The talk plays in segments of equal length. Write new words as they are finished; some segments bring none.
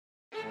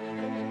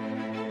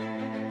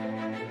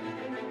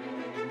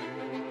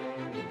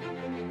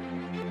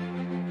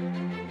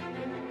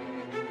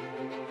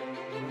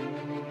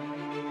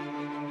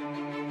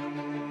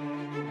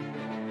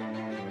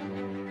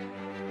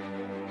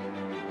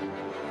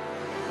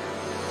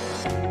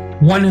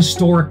One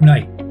historic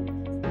night,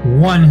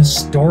 one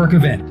historic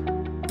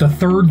event, the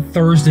third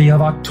Thursday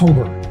of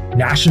October,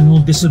 National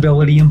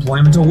Disability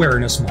Employment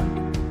Awareness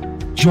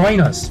Month.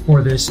 Join us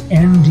for this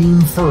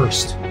NDEAM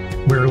First.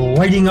 We're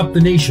lighting up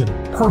the nation,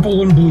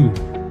 purple and blue,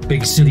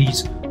 big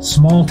cities,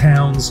 small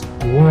towns,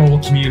 rural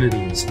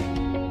communities.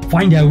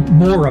 Find out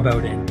more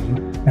about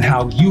NDEAM and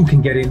how you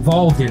can get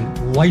involved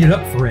in Light It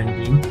Up for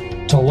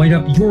NDEAM to light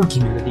up your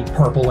community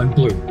purple and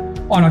blue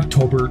on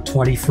October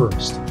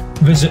 21st.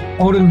 Visit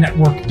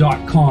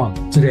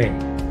ODENnetwork.com today.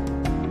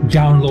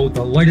 Download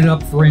the Light It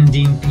Up for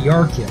NDEAM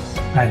PR kit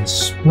and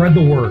spread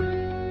the word.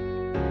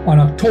 On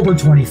October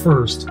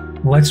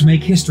 21st, let's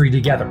make history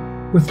together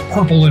with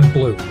purple and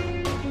blue.